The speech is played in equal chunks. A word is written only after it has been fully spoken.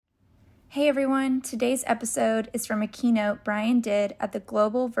Hey everyone, today's episode is from a keynote Brian did at the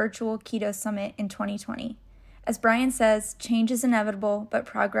Global Virtual Keto Summit in 2020. As Brian says, change is inevitable, but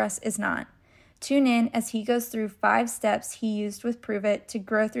progress is not. Tune in as he goes through 5 steps he used with Pruvit to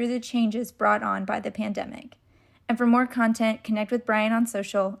grow through the changes brought on by the pandemic. And for more content, connect with Brian on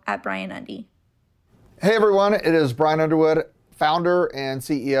social at Brian Undy. Hey everyone, it is Brian Underwood, founder and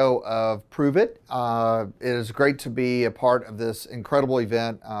CEO of Pruvit. It is great to be a part of this incredible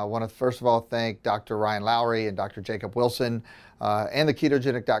event. I want to first of all thank Dr. Ryan Lowry and Dr. Jacob Wilson and the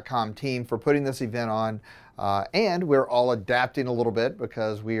ketogenic.com team for putting this event on. And we're all adapting a little bit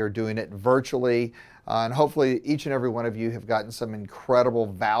because we are doing it virtually. And hopefully each and every one of you have gotten some incredible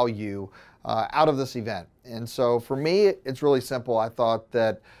value out of this event. And so for me, it's really simple. I thought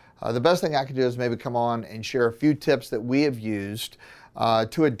that the best thing I could do is maybe come on and share a few tips that we have used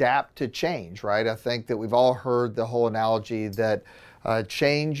to adapt to change, right? I think that we've all heard the whole analogy that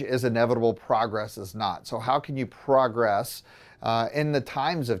change is inevitable, progress is not. So how can you progress in the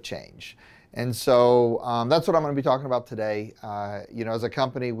times of change? And so that's what I'm going to be talking about today. As a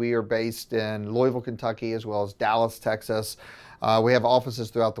company, we are based in Louisville, Kentucky, as well as Dallas, Texas. We have offices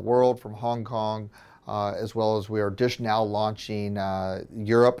throughout the world, from Hong Kong, as well as we are just now launching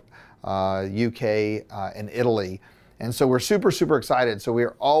Europe, UK, and Italy. And so we're super excited. So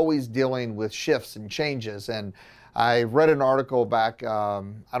we're always dealing with shifts and changes. And I read an article back, I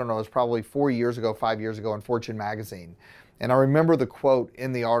don't know, it was probably 5 years ago in Fortune magazine. And I remember the quote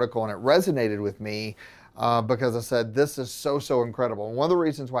in the article, and it resonated with me because I said, this is so incredible. And one of the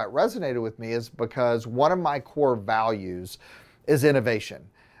reasons why it resonated with me is because one of my core values is innovation.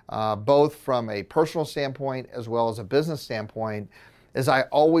 Both from a personal standpoint as well as a business standpoint, is I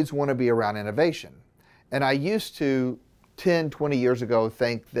always want to be around innovation. And I used to, 10, 20 years ago,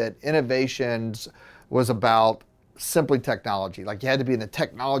 think that innovations was about simply technology. Like you had to be in the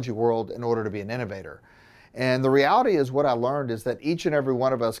technology world in order to be an innovator. And the reality is, what I learned is that each and every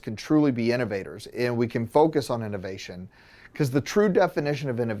one of us can truly be innovators, and we can focus on innovation, because the true definition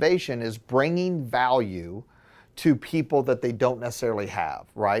of innovation is bringing value to people that they don't necessarily have,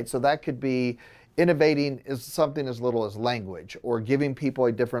 right? So that could be innovating is something as little as language, or giving people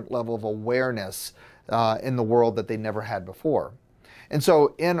a different level of awareness in the world that they never had before. And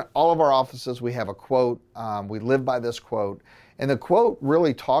so in all of our offices, we have a quote. We live by this quote. And the quote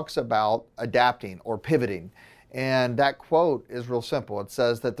really talks about adapting or pivoting. And that quote is real simple. It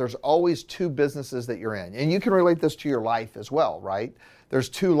says that there's always 2 businesses that you're in. And you can relate this to your life as well, right? There's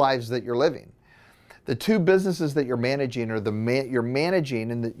 2 lives that you're living. The 2 businesses that you're managing are you're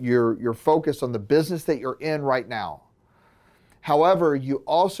managing, and you're focused on the business that you're in right now. However, you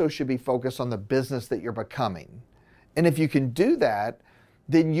also should be focused on the business that you're becoming. And if you can do that,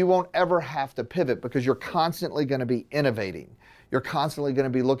 then you won't ever have to pivot, because you're constantly going to be innovating. You're constantly going to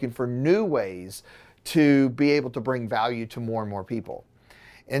be looking for new ways to be able to bring value to more and more people.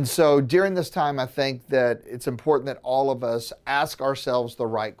 And so during this time, I think that it's important that all of us ask ourselves the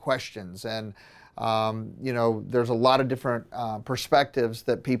right questions. And there's a lot of different perspectives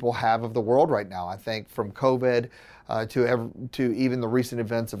that people have of the world right now. I think from COVID to even the recent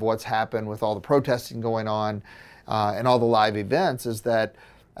events of what's happened with all the protesting going on and all the live events, is that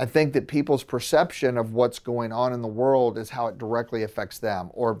I think that people's perception of what's going on in the world is how it directly affects them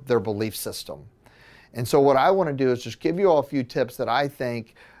or their belief system. And so what I want to do is just give you all a few tips that I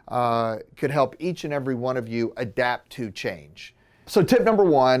think could help each and every one of you adapt to change. So tip number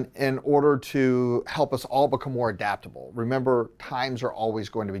 1, in order to help us all become more adaptable, remember, times are always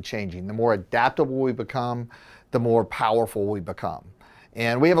going to be changing. The more adaptable we become, the more powerful we become.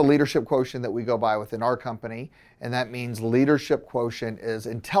 And we have a leadership quotient that we go by within our company, and that means leadership quotient is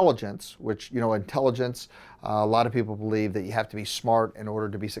intelligence, which, intelligence, a lot of people believe that you have to be smart in order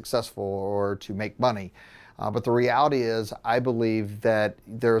to be successful or to make money. But the reality is, I believe that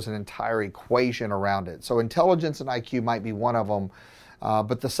there's an entire equation around it. So intelligence and IQ might be one of them,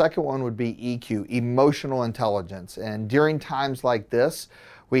 but the second one would be EQ, emotional intelligence. And during times like this,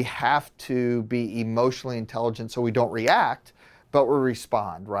 we have to be emotionally intelligent so we don't react, but we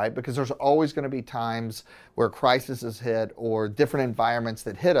respond, right? Because there's always going to be times where crisis is hit or different environments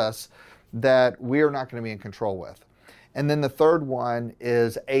that hit us that we're not going to be in control with. And then the third one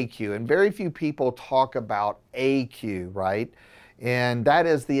is AQ. And very few people talk about AQ, right? And that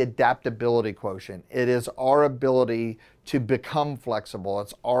is the adaptability quotient. It is our ability to become flexible.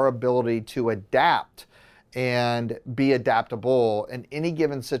 It's our ability to adapt and be adaptable in any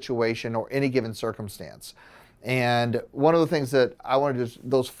given situation or any given circumstance. And one of the things that I want to do is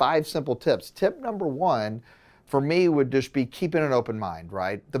those 5 simple tips. Tip number 1, for me would just be keeping an open mind,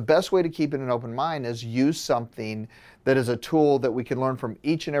 right? The best way to keep an open mind is use something that is a tool that we can learn from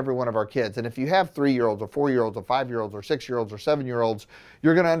each and every one of our kids. And if you have 3-year-olds or 4-year-olds or 5-year-olds or 6-year-olds or 7-year-olds,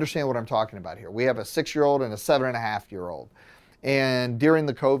 you're going to understand what I'm talking about here. We have a 6-year-old and a 7.5-year-old. And during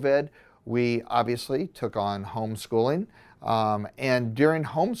the COVID, we obviously took on homeschooling. And during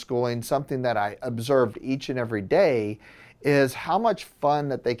homeschooling, something that I observed each and every day is how much fun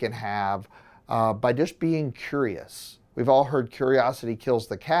that they can have by just being curious. We've all heard curiosity kills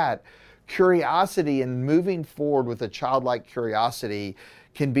the cat. Curiosity and moving forward with a childlike curiosity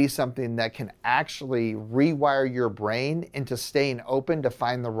can be something that can actually rewire your brain into staying open to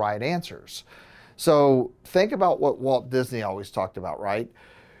find the right answers. So think about what Walt Disney always talked about, right?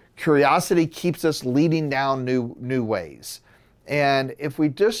 Curiosity keeps us leading down new ways. And if we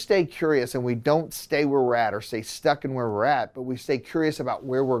just stay curious and we don't stay where we're at or stay stuck in where we're at, but we stay curious about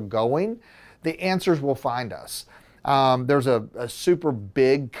where we're going, the answers will find us. There's a super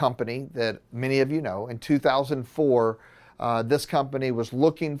big company that many of you know. In 2004, this company was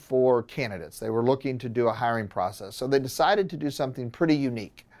looking for candidates. They were looking to do a hiring process. So they decided to do something pretty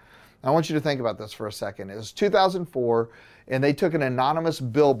unique. I want you to think about this for a second. It was 2004, and they took an anonymous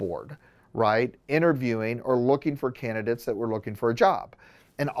billboard, right, interviewing or looking for candidates that were looking for a job.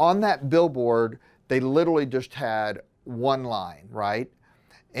 And on that billboard, they literally just had one line, right?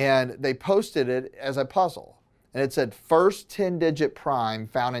 And they posted it as a puzzle. And it said, first 10-digit prime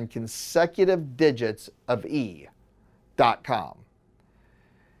found in consecutive digits of E.com.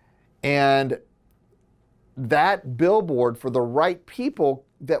 And that billboard, for the right people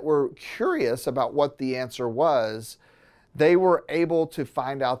that were curious about what the answer was, they were able to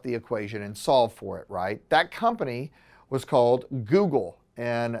find out the equation and solve for it, right? That company was called Google,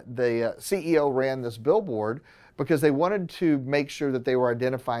 and the CEO ran this billboard because they wanted to make sure that they were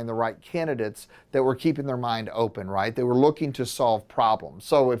identifying the right candidates that were keeping their mind open, right? They were looking to solve problems.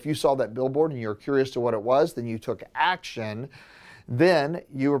 So if you saw that billboard and you're curious to what it was, then you took action, then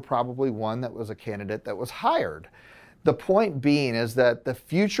you were probably one that was a candidate that was hired. The point being is that the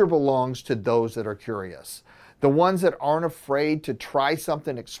future belongs to those that are curious. The ones that aren't afraid to try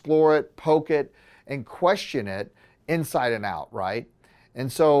something, explore it, poke it, and question it inside and out, right?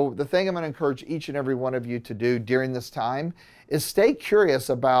 And so the thing I'm going to encourage each and every one of you to do during this time is stay curious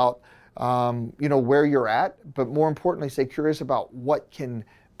about where you're at, but more importantly, stay curious about what can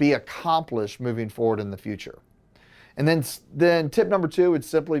be accomplished moving forward in the future. And then tip number 2 would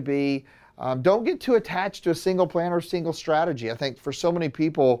simply be, don't get too attached to a single plan or single strategy. I think for so many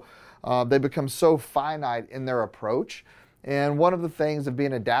people, they become so finite in their approach. And one of the things of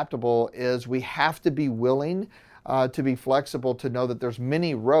being adaptable is we have to be willing to be flexible, to know that there's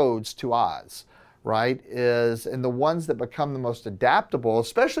many roads to Oz, right? And the ones that become the most adaptable,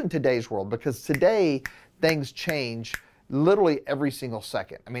 especially in today's world, because today things change literally every single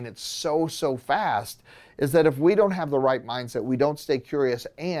second. I mean, it's so fast, is that if we don't have the right mindset, we don't stay curious,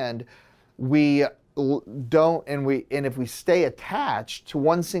 and we don't, and if we stay attached to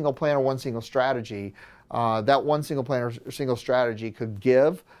one single plan or one single strategy, that one single plan or single strategy could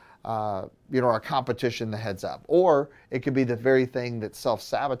give our competition the heads up, or it could be the very thing that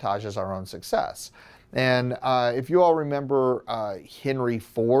self-sabotages our own success. And if you all remember Henry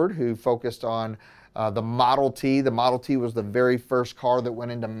Ford, who focused on the Model T. The Model T was the very first car that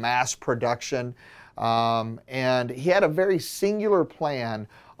went into mass production. And he had a very singular plan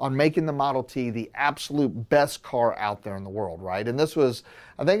on making the Model T the absolute best car out there in the world, right? And this was,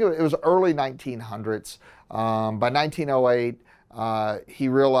 I think it was early 1900s. By 1908, he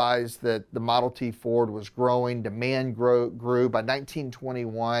realized that the Model T Ford was growing, demand grew. By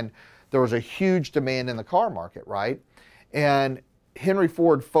 1921, there was a huge demand in the car market, right? And Henry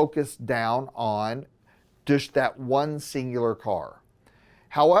Ford focused down on just that one singular car.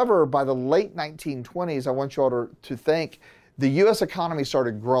 However, by the late 1920s, I want you all to think, the U.S. economy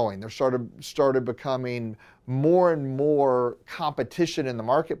started growing. There started becoming more and more competition in the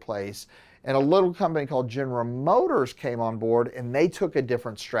marketplace, and a little company called General Motors came on board, and they took a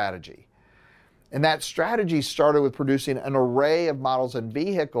different strategy. And that strategy started with producing an array of models and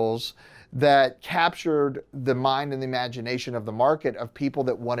vehicles that captured the mind and the imagination of the market of people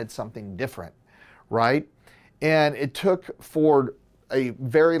that wanted something different, right? And it took Ford a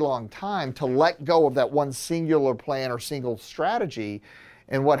very long time to let go of that one singular plan or single strategy.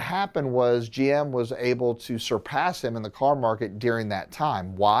 And what happened was GM was able to surpass him in the car market during that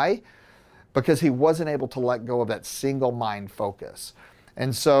time. Why? Because he wasn't able to let go of that single mind focus.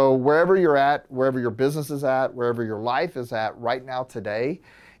 And so wherever you're at, wherever your business is at, wherever your life is at right now today,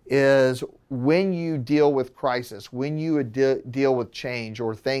 is when you deal with crisis, when you deal with change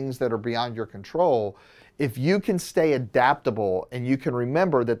or things that are beyond your control, if you can stay adaptable and you can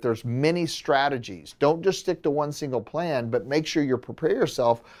remember that there's many strategies, don't just stick to one single plan, but make sure you prepare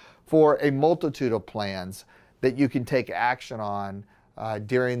yourself for a multitude of plans that you can take action on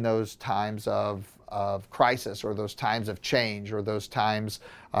during those times of crisis, or those times of change, or those times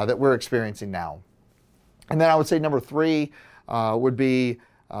that we're experiencing now. And then I would say number 3 would be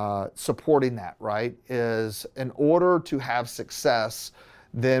supporting that, right? Is in order to have success,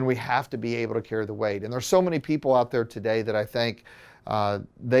 then we have to be able to carry the weight. And there's so many people out there today that I think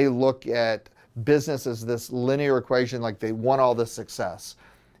they look at business as this linear equation, like they want all this success.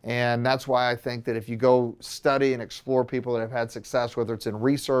 And that's why I think that if you go study and explore people that have had success, whether it's in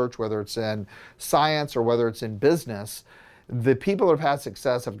research, whether it's in science, or whether it's in business, the people that have had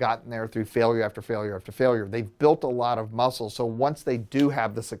success have gotten there through failure after failure after failure. They've built a lot of muscle. So once they do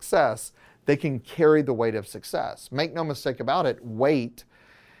have the success, they can carry the weight of success. Make no mistake about it, weight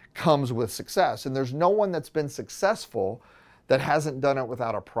comes with success. And there's no one that's been successful that hasn't done it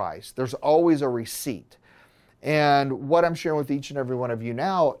without a price. There's always a receipt. And what I'm sharing with each and every one of you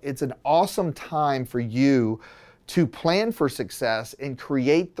now, it's an awesome time for you to plan for success and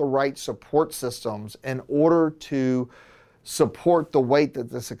create the right support systems in order to support the weight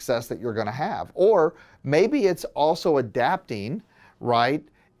that the success that you're going to have. Or maybe it's also adapting, right,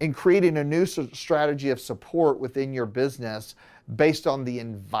 and creating a new strategy of support within your business based on the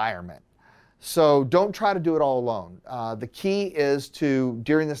environment. So don't try to do it all alone. The key is to,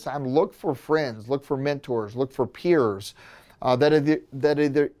 during this time, look for friends, look for mentors, look for peers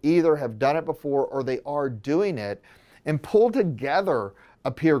that either have done it before or they are doing it, and pull together a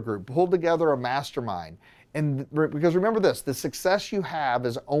peer group, pull together a mastermind. And because remember this, the success you have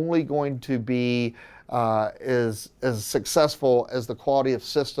is only going to be as successful as the quality of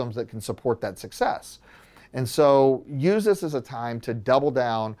systems that can support that success. And so use this as a time to double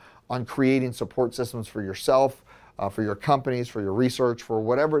down on creating support systems for yourself, for your companies, for your research, for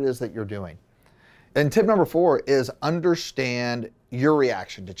whatever it is that you're doing. And tip number 4 is understand your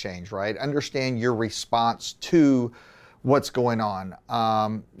reaction to change, right? Understand your response to what's going on.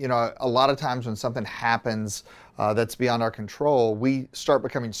 You know, a lot of times when something happens that's beyond our control, we start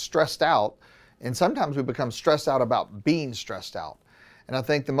becoming stressed out, and sometimes we become stressed out about being stressed out. And I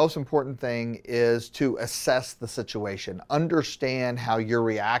think the most important thing is to assess the situation, understand how your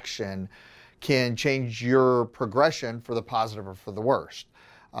reaction can change your progression for the positive or for the worst.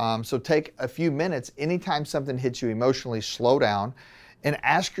 So take a few minutes anytime something hits you emotionally, slow down and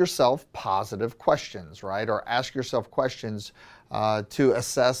ask yourself positive questions, right? Or ask yourself questions to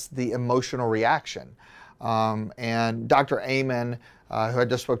assess the emotional reaction. And Dr. Amen, who I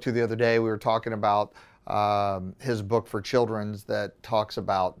just spoke to the other day, we were talking about his book for children that talks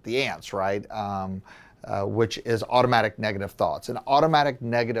about the ants, right? Which is automatic negative thoughts. And automatic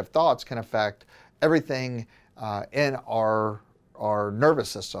negative thoughts can affect everything in our nervous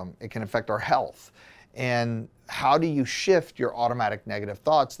system. It can affect our health. And how do you shift your automatic negative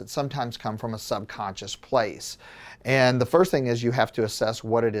thoughts that sometimes come from a subconscious place? And the first thing is you have to assess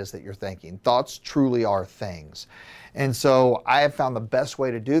what it is that you're thinking. Thoughts truly are things. And so I have found the best way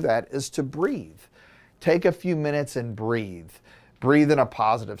to do that is to breathe. Take a few minutes and breathe. Breathe in a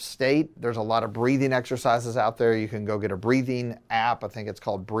positive state. There's a lot of breathing exercises out there. You can go get a breathing app. I think it's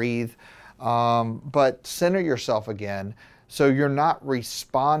called Breathe. But center yourself again so you're not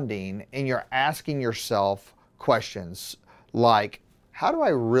responding and you're asking yourself questions like, how do I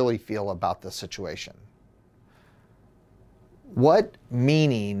really feel about this situation? What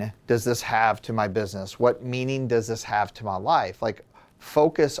meaning does this have to my business? What meaning does this have to my life? Like,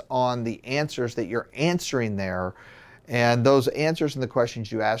 focus on the answers that you're answering there, and those answers and the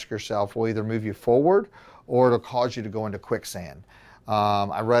questions you ask yourself will either move you forward or it'll cause you to go into quicksand.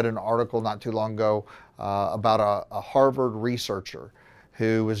 I read an article not too long ago about a Harvard researcher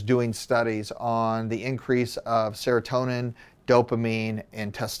who was doing studies on the increase of serotonin, dopamine,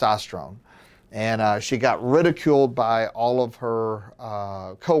 and testosterone. And she got ridiculed by all of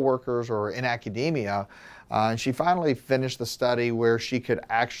her coworkers or in academia. And she finally finished the study where she could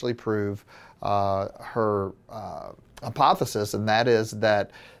actually prove her hypothesis, and that is that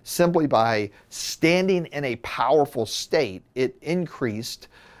simply by standing in a powerful state, it increased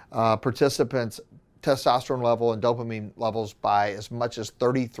participants' testosterone level and dopamine levels by as much as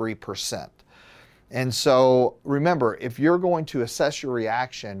 33%. And so remember, if you're going to assess your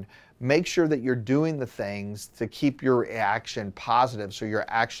reaction, make sure that you're doing the things to keep your reaction positive so you're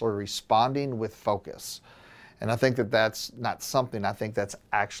actually responding with focus. And I think that that's not something, I think that's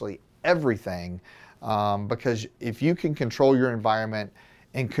actually everything, because if you can control your environment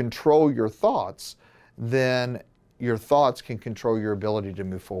and control your thoughts, then your thoughts can control your ability to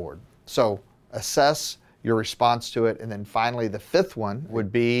move forward. So assess your response to it. And then finally, the fifth one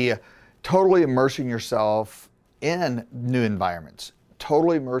would be totally immersing yourself in new environments,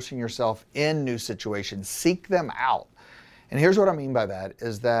 totally immersing yourself in new situations, seek them out. And here's what I mean by that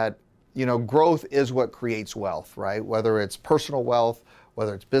is that, growth is what creates wealth, right? Whether it's personal wealth,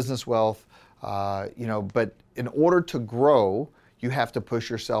 whether it's business wealth, but in order to grow, you have to push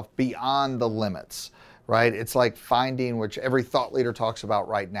yourself beyond the limits, right? It's like finding, which every thought leader talks about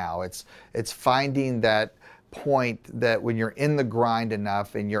right now, it's finding that point that when you're in the grind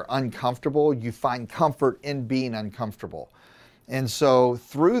enough and you're uncomfortable, you find comfort in being uncomfortable. And so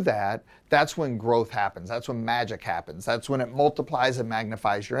through that, that's when growth happens. That's when magic happens. That's when it multiplies and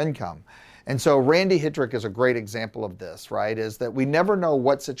magnifies your income. And so Randy Hittrick is a great example of this, right? Is that we never know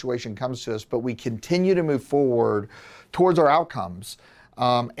what situation comes to us, but we continue to move forward towards our outcomes.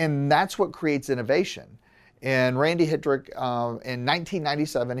 And that's what creates innovation. And Randy Hittrick, in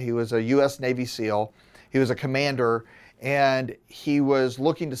 1997, he was a U.S. Navy SEAL. He was a commander, and he was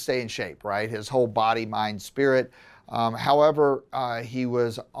looking to stay in shape, right? His whole body, mind, spirit. However, he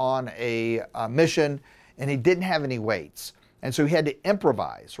was on a mission, and he didn't have any weights. And so he had to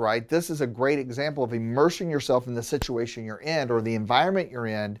improvise, right? This is a great example of immersing yourself in the situation you're in or the environment you're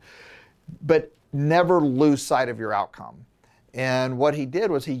in, but never lose sight of your outcome. And what he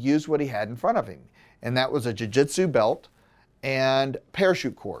did was he used what he had in front of him, and that was a jiu-jitsu belt and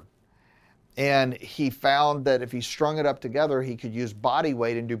parachute cord. And he found that if he strung it up together, he could use body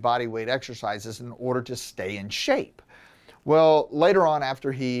weight and do body weight exercises in order to stay in shape. Well, later on,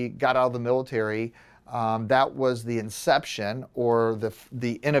 after he got out of the military, that was the inception or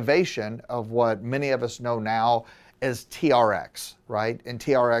the innovation of what many of us know now as TRX, right? And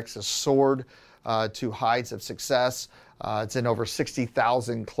TRX has soared to heights of success. It's in over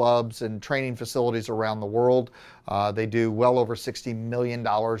 60,000 clubs and training facilities around the world. They do well over $60 million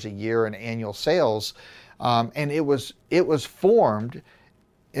a year in annual sales. And it was formed,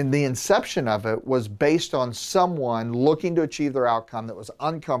 and the inception of it was based on someone looking to achieve their outcome that was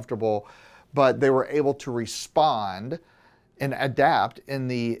uncomfortable, but they were able to respond and adapt in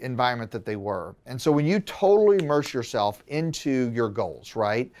the environment that they were. And so when you totally immerse yourself into your goals,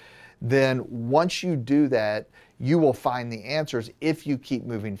 right, then once you do that, you will find the answers if you keep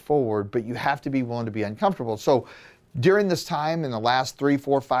moving forward, but you have to be willing to be uncomfortable. So during this time in the last 3,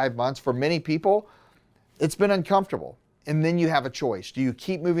 4, 5 months, for many people, it's been uncomfortable. And then you have a choice. Do you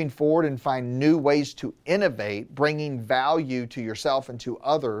keep moving forward and find new ways to innovate, bringing value to yourself and to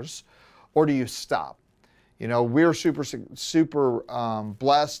others, or do you stop? We're super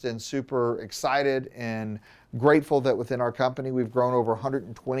blessed and super excited and grateful that within our company we've grown over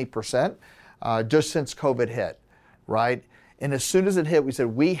 120% just since COVID hit, right? And as soon as it hit, we said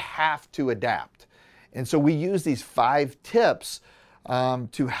we have to adapt. And so we use these 5 tips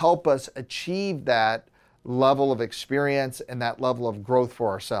to help us achieve that level of experience and that level of growth for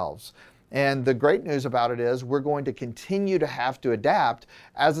ourselves. And the great news about it is we're going to continue to have to adapt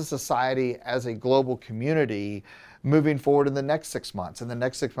as a society, as a global community, moving forward in the next 6 months and the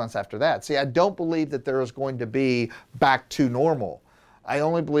next 6 months after that. See, I don't believe that there is going to be back to normal. I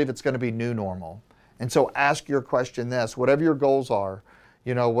only believe it's going to be new normal. And so ask your question this, whatever your goals are,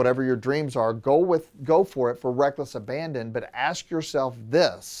 whatever your dreams are, go for it for reckless abandon, but ask yourself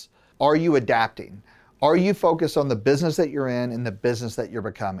this, are you adapting? Are you focused on the business that you're in and the business that you're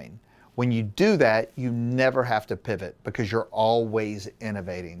becoming? When you do that, you never have to pivot because you're always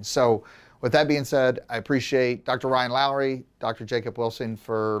innovating. So with that being said, I appreciate Dr. Ryan Lowry, Dr. Jacob Wilson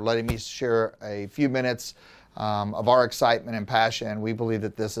for letting me share a few minutes of our excitement and passion. We believe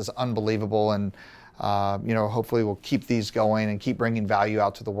that this is unbelievable, and hopefully we'll keep these going and keep bringing value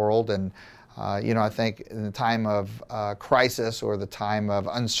out to the world. And I think in the time of crisis or the time of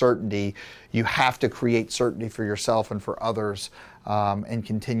uncertainty, you have to create certainty for yourself and for others and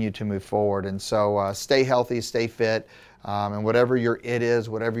continue to move forward. And so stay healthy, stay fit, and whatever your it is,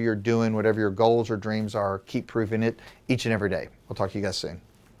 whatever you're doing, whatever your goals or dreams are, keep proving it each and every day. We'll talk to you guys soon.